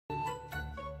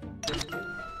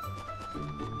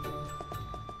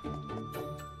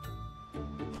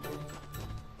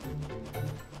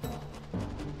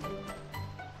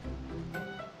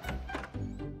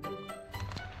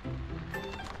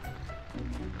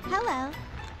Hello.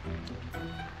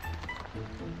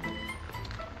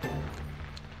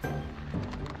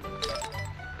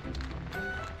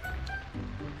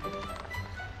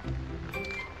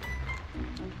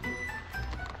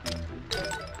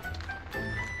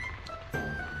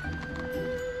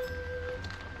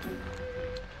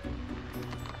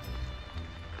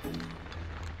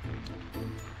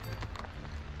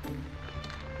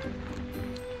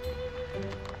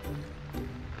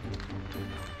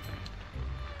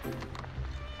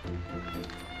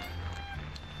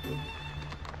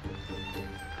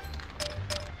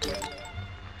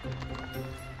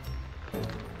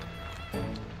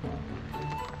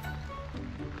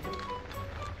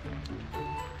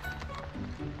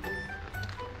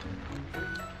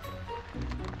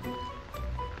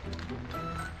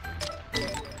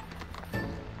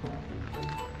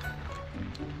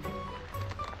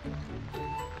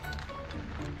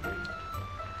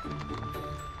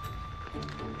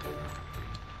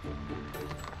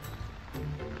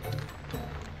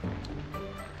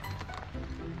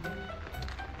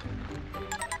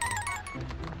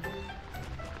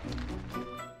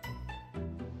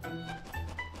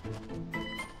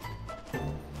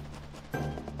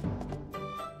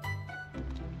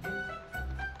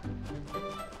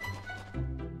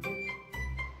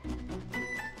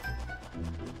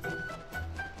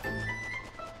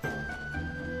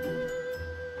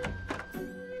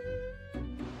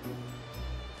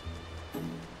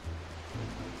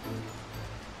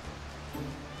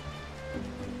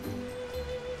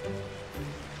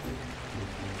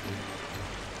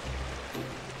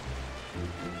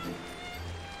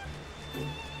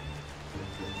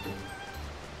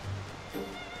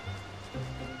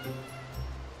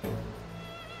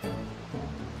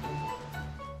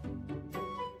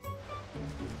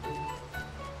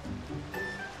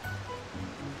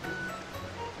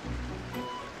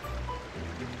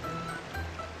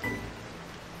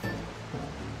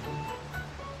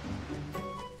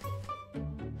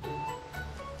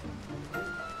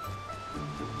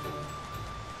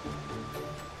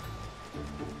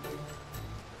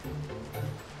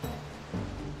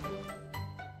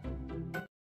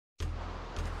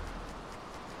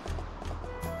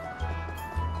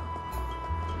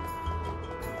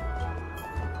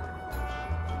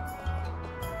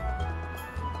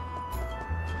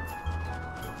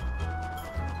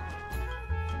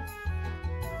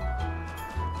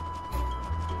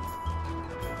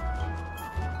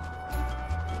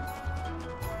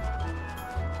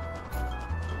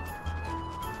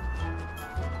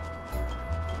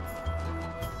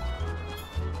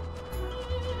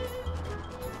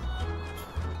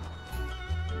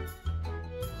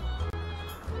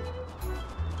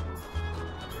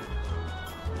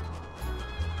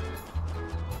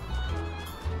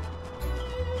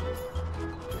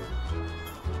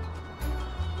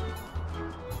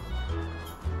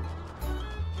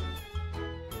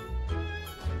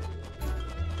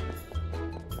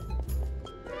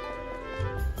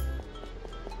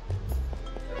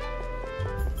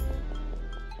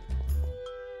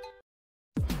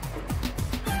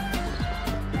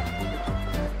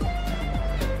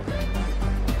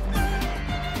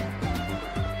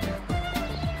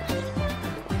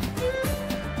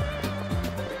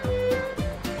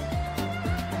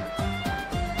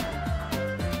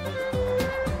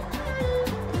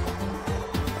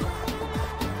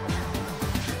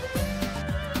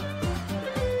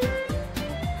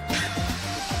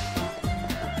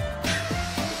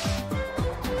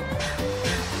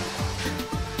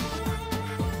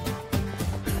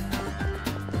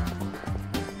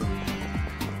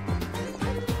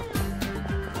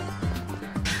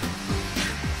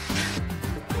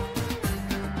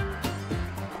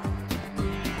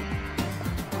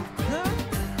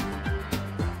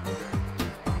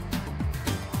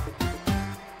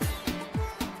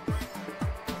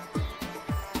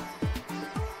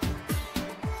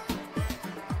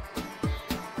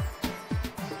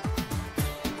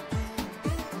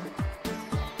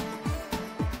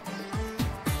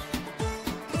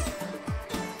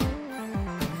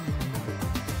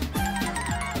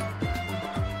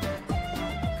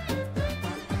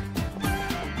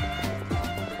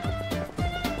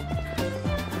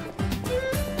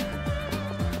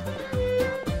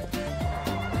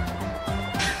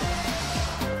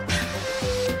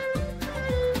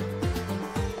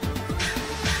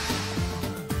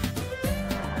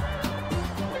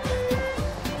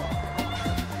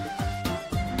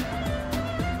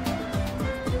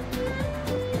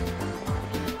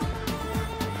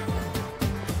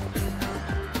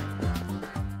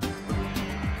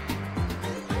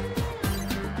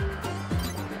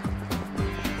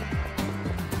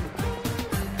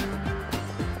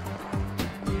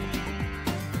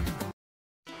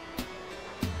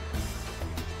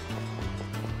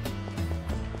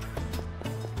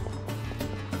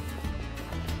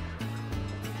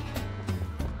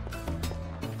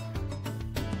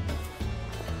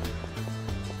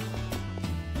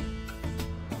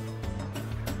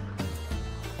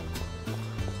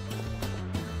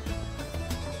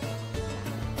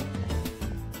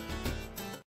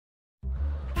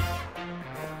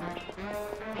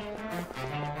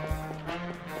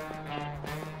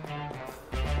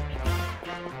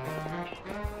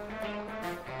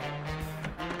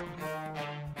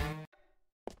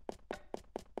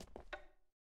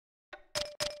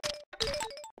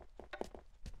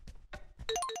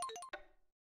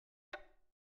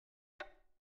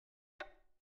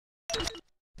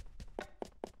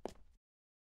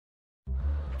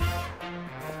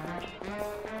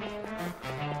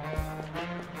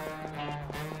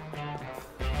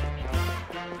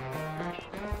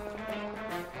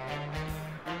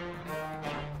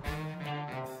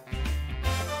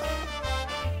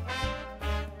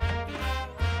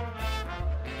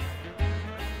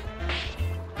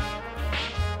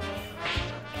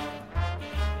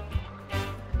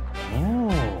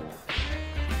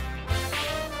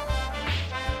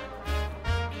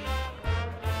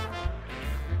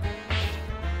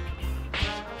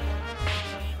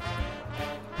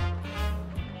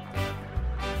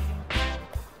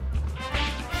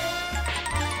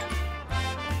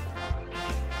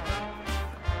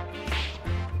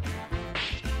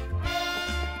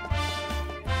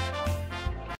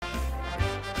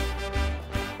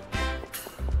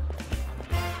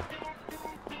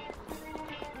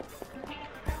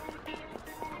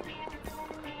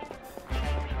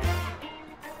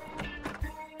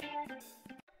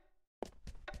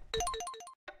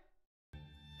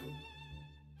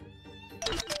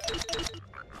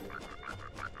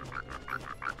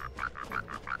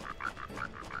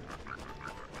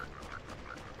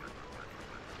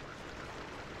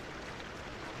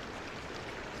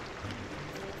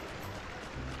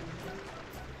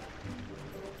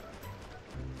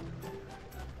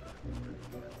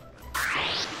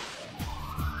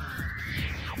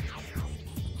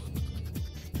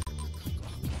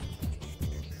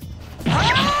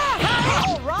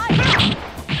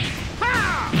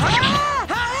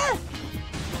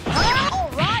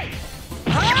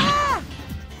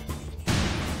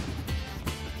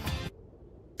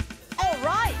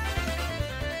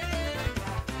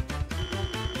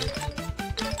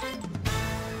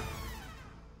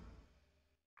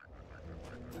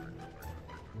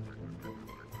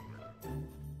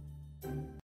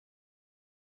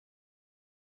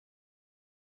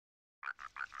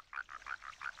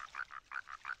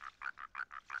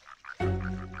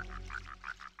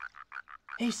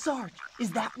 Hey, Sarge, is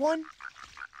that one?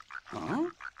 Huh?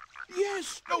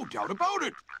 Yes, no doubt about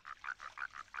it.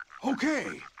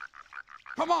 Okay.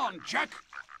 Come on, Jack.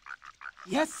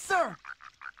 Yes, sir.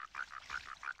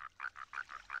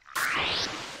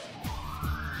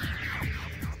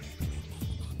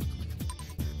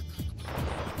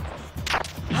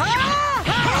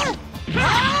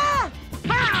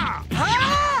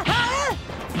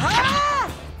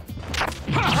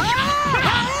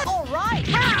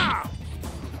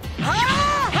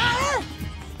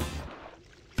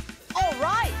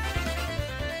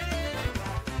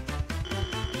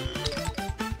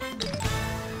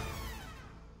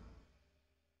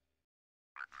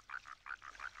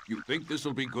 You think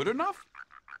this'll be good enough?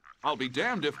 I'll be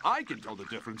damned if I can tell the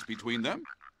difference between them.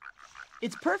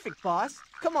 It's perfect, boss.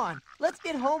 Come on, let's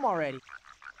get home already.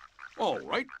 All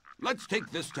right, let's take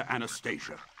this to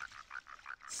Anastasia.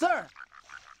 Sir!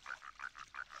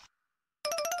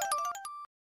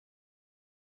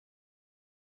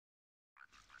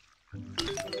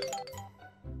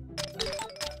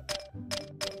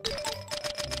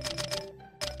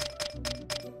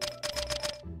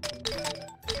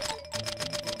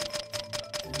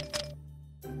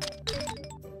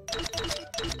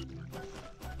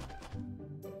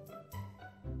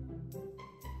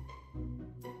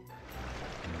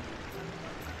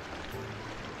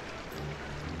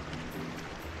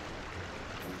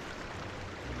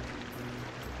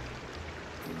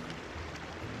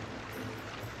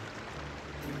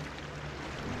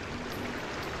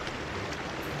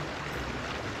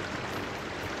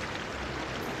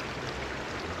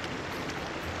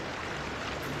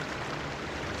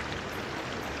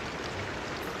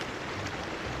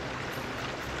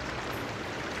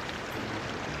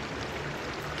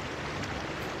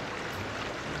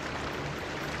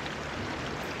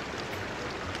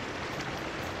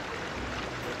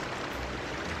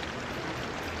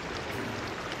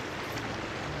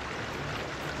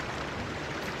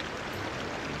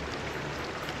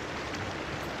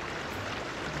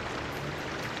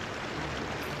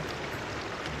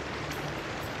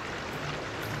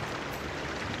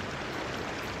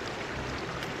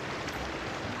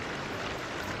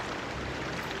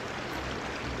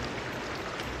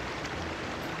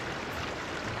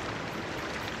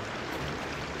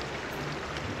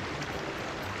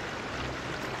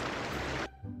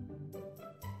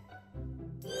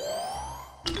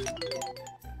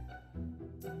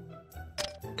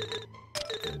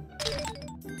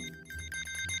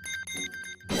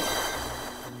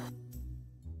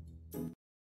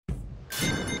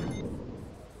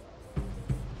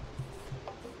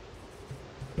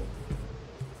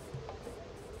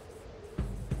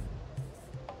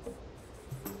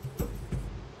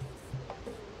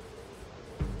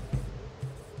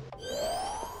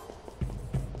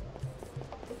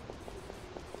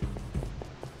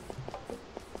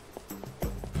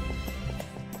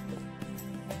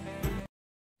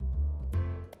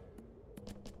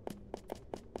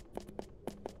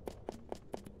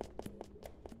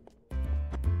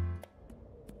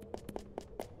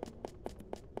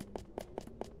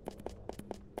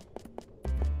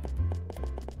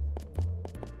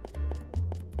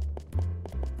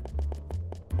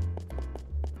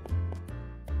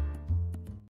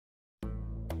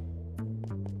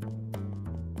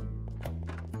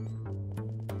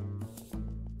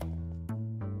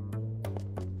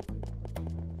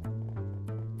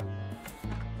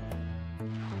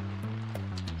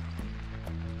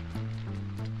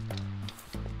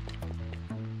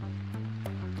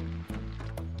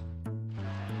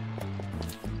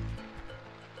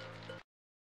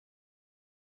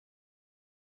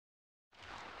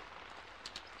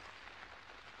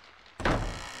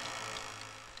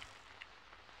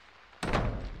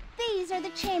 These are the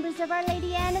chambers of Our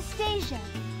Lady Anastasia,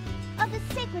 of the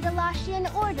Sacred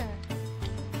Elashian Order.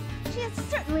 She is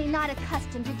certainly not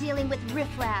accustomed to dealing with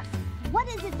riffraff. What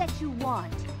is it that you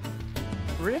want?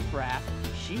 Riffraff?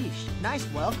 Sheesh, nice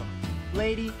welcome.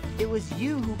 Lady, it was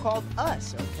you who called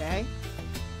us, okay?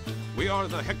 We are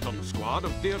the Hecton Squad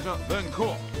of Theatre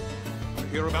Vancouver. We're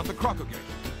here about the Crocagator.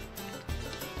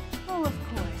 Oh,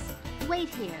 of course. Wait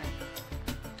here.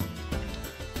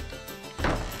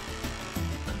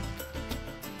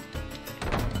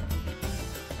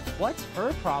 What's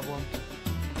her problem?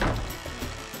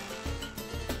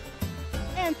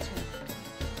 Enter.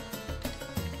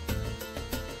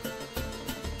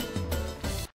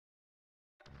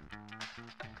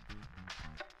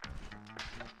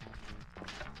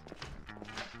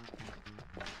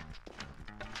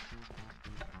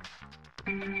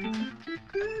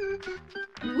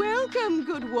 Welcome,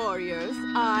 good warriors.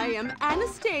 I am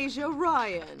Anastasia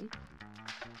Ryan.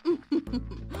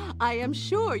 I am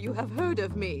sure you have heard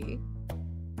of me.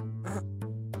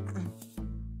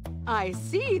 I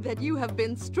see that you have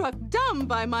been struck dumb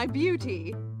by my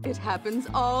beauty. It happens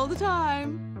all the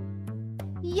time.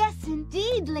 Yes,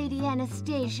 indeed, Lady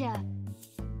Anastasia.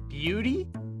 Beauty?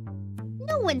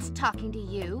 No one's talking to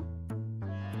you.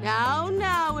 Now,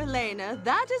 Elena,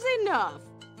 that is enough.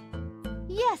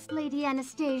 Yes, Lady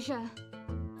Anastasia.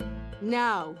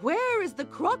 Now, where is the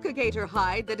Crocagator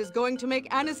hide that is going to make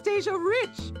Anastasia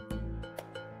rich?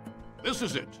 This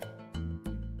is it.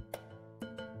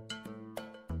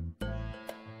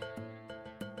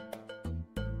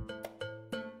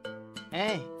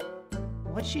 Hey,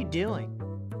 what's she doing?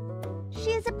 She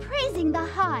is appraising the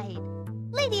hide.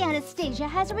 Lady Anastasia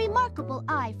has a remarkable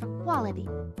eye for quality.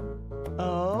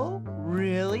 Oh,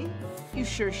 really? You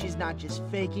sure she's not just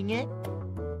faking it?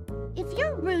 If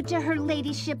you're rude to her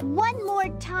ladyship one more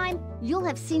time, you'll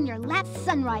have seen your last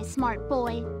sunrise, smart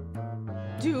boy.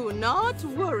 Do not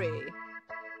worry.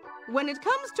 When it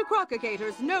comes to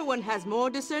Crocagators, no one has more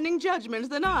discerning judgment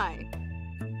than I.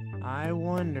 I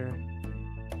wonder.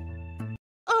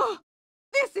 Oh,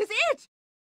 this is it!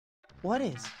 What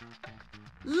is?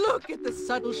 Look at the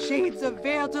subtle shades of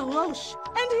vert de roche.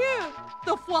 And here,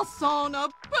 the foisons are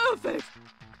perfect.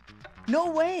 No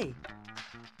way!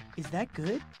 Is that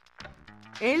good?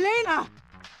 Elena!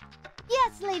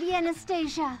 Yes, Lady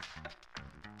Anastasia.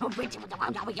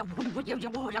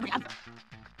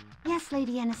 Yes,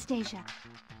 Lady Anastasia.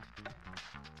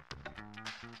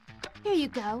 Here you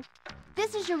go.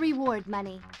 This is your reward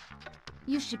money.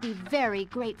 You should be very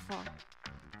grateful.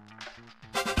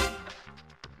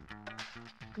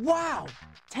 Wow!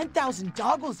 10,000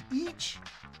 doggles each?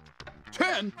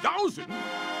 10,000?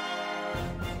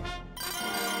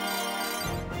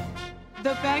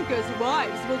 The bankers'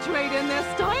 wives will trade in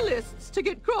their stylists to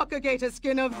get Crocagator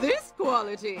skin of this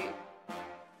quality.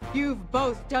 You've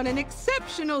both done an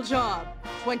exceptional job.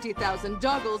 20,000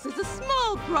 doggles is a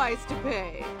small price to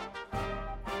pay.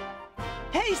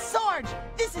 Hey, Sarge!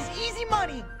 This is easy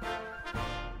money!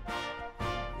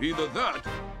 Either that,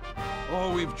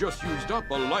 or we've just used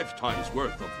up a lifetime's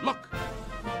worth of luck.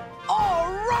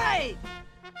 All right!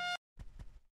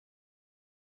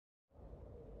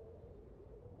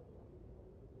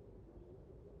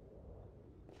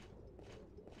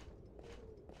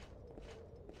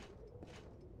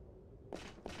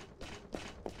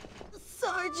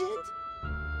 Sergeant?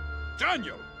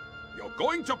 Daniel, you're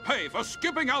going to pay for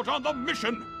skipping out on the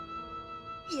mission!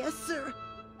 Yes, sir.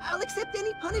 I'll accept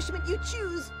any punishment you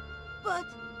choose. But...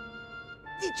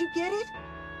 did you get it?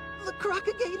 The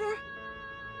Crocagator?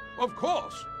 Of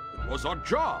course. It was our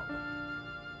job.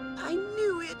 I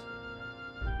knew it.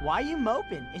 Why you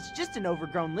moping? It's just an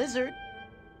overgrown lizard.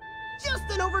 Just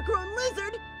an overgrown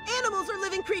lizard? Animals are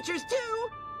living creatures, too!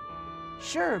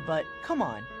 Sure, but come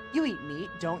on. You eat meat,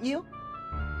 don't you?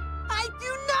 I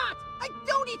do not! I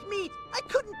don't eat meat! I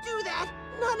couldn't do that!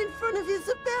 Not in front of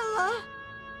Isabella!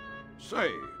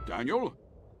 Say, Daniel,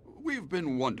 we've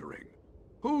been wondering.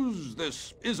 Who's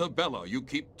this Isabella you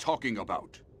keep talking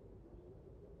about?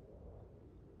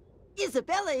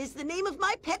 Isabella is the name of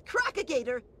my pet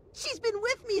Crocagator. She's been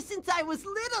with me since I was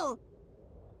little.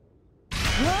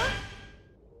 Huh?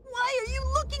 Why are you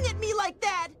looking at me like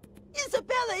that?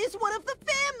 Isabella is one of the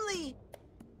family.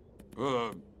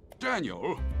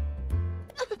 Daniel?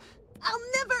 I'll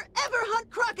never ever hunt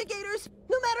Crocagators,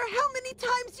 no matter how many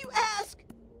times you ask.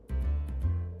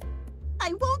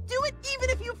 I won't do it even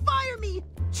if you fire me.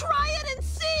 Try it and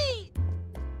see!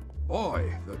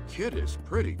 Boy, the kid is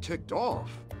pretty ticked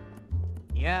off.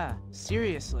 Yeah,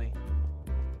 seriously.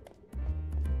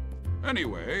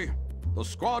 Anyway, the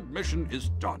squad mission is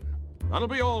done. That'll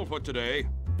be all for today.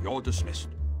 You're dismissed.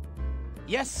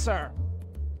 Yes, sir.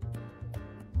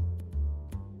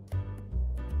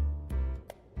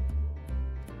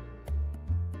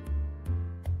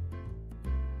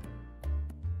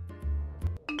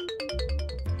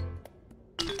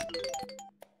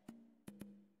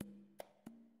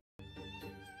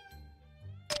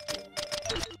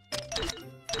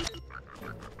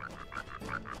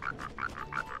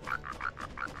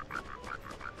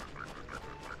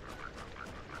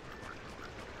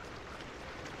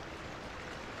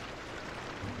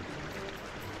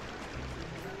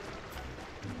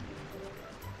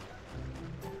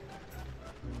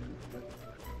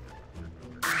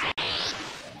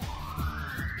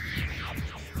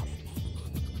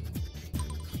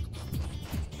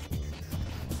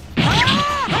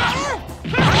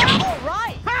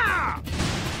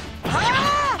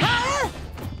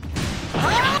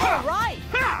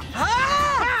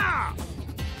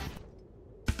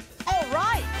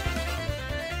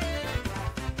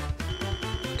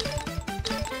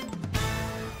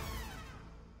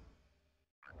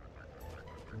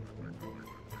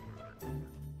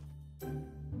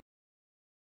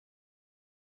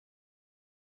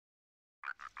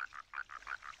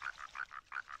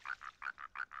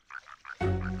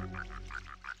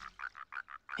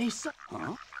 Hey, son.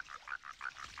 Huh?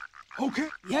 Okay.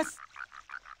 Yes.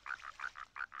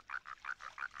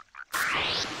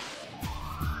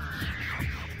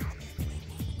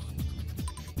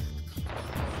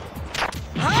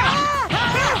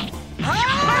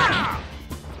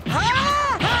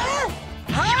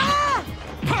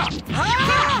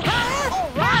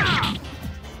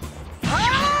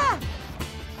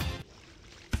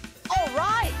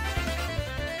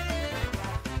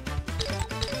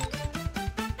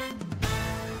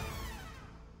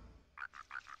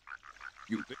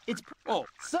 You think? It's Oh,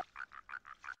 so.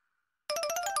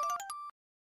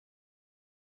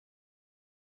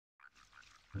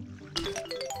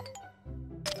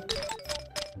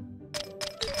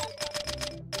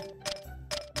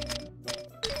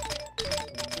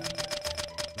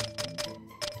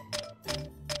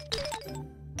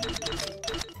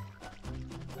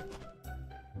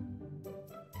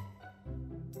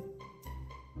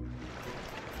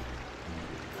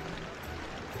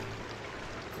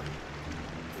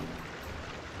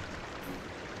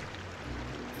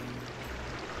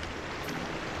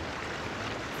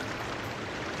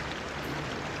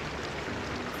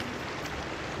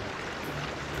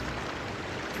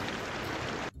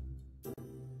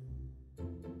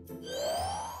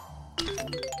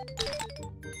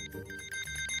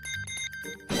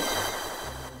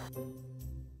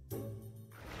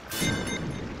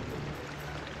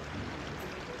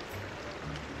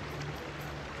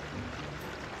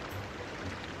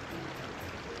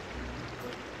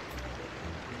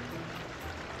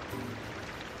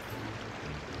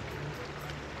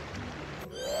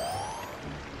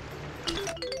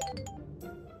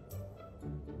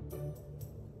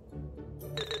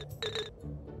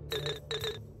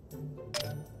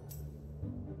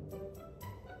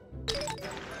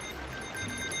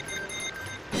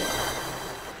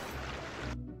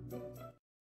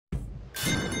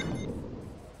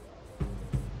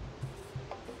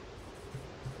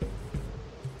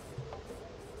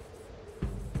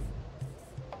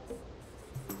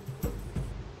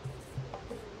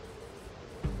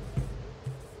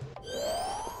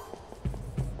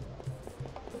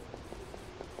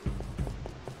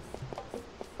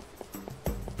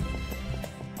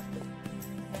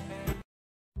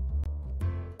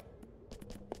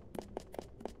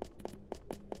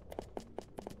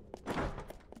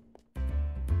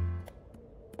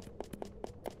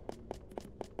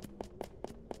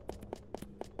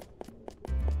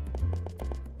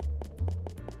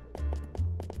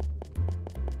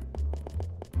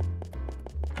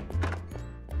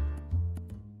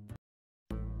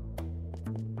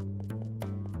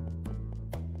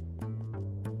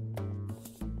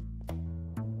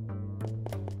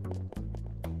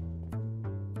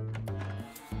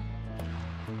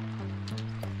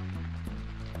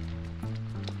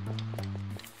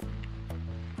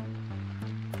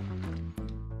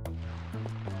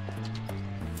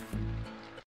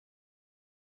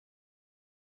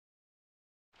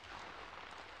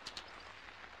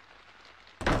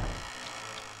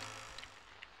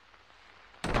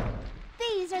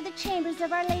 These are the chambers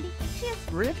of Our Lady. She is...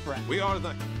 Riffraff. we are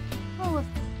the... Oh, of...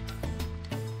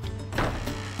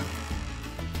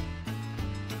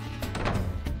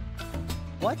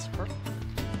 What's her?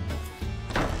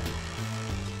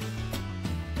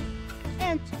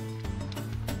 And...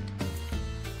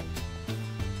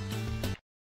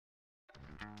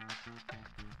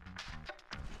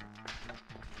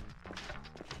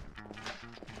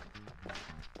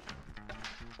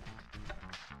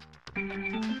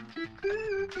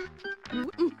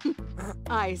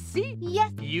 I see.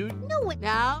 Yes. You. No, it...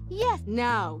 Now, Yes.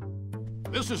 now.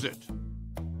 This is it.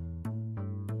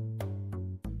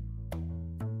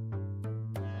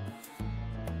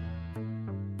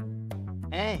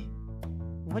 Hey,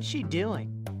 what's she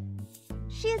doing?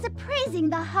 She is appraising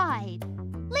the hide.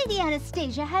 Lady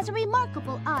Anastasia has a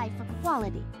remarkable eye for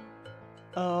quality.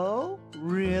 Oh,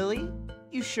 really?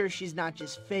 You sure she's not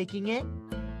just faking it?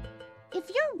 If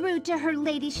you're rude to her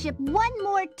ladyship one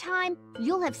more time,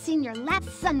 you'll have seen your last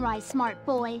sunrise, smart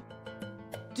boy.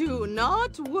 Do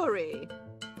not worry.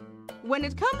 When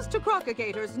it comes to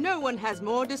Crocagators, no one has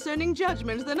more discerning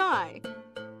judgment than I.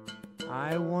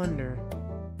 I wonder.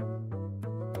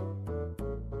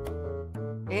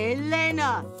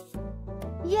 Elena!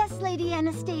 Yes, Lady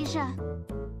Anastasia.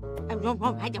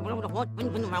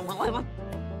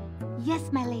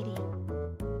 Yes, my lady.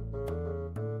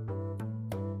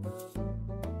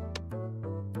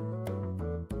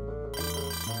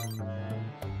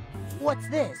 What's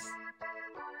this?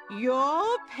 Your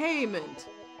payment.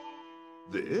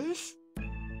 This?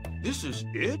 This is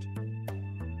it?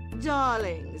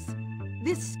 Darlings,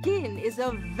 this skin is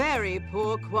of very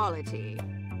poor quality.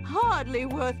 Hardly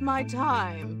worth my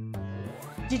time.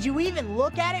 Did you even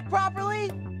look at it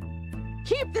properly?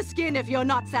 Keep the skin if you're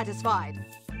not satisfied.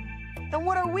 Then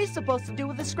what are we supposed to do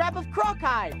with a scrap of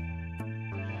crochide?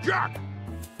 Jack!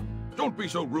 Don't be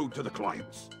so rude to the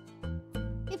clients.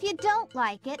 If you don't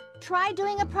like it, try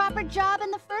doing a proper job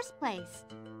in the first place.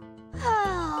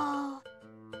 Oh,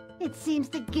 it seems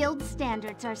the guild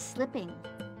standards are slipping.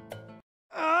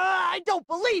 I don't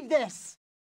believe this!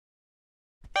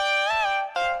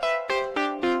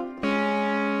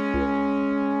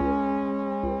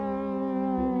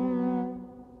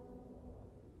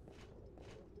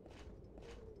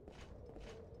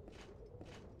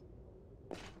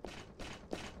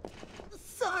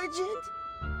 Sergeant?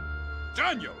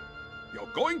 Daniel!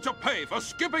 You're going to pay for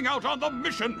skipping out on the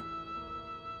mission!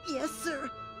 Yes, sir.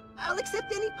 I'll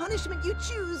accept any punishment you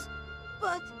choose.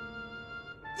 But...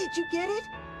 did you get it?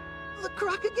 The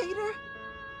Crocagator?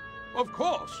 Of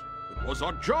course! It was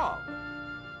our job!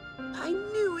 I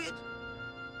knew it!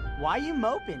 Why you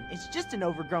moping? It's just an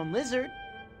overgrown lizard.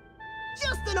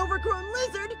 Just an overgrown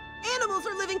lizard! Animals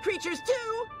are living creatures,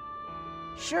 too!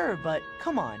 Sure, but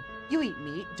come on. You eat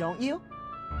meat, don't you?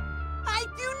 I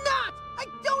do not! I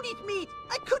don't eat meat!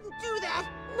 I couldn't do that!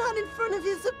 Not in front of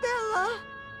Isabella!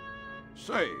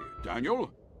 Say,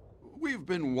 Daniel, we've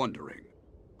been wondering.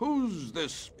 Who's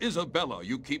this Isabella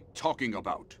you keep talking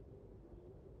about?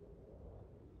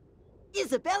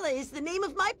 Isabella is the name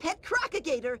of my pet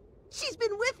Crocagator. She's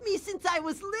been with me since I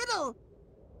was little.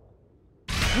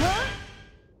 Huh?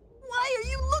 Why are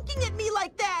you looking at me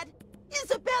like that?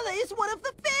 Isabella is one of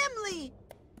the family.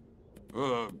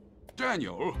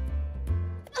 Daniel?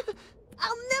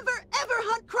 I'll never ever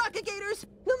hunt Crocagators,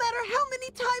 no matter how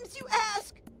many times you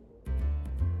ask.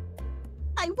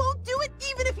 I won't do it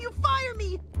even if you fire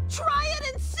me. Try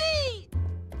it and see!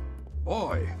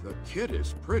 Boy, the kid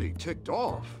is pretty ticked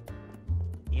off.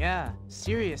 Yeah,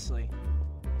 seriously.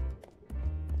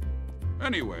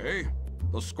 Anyway,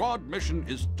 the squad mission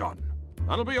is done.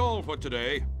 That'll be all for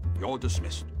today. You're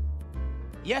dismissed.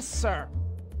 Yes, sir.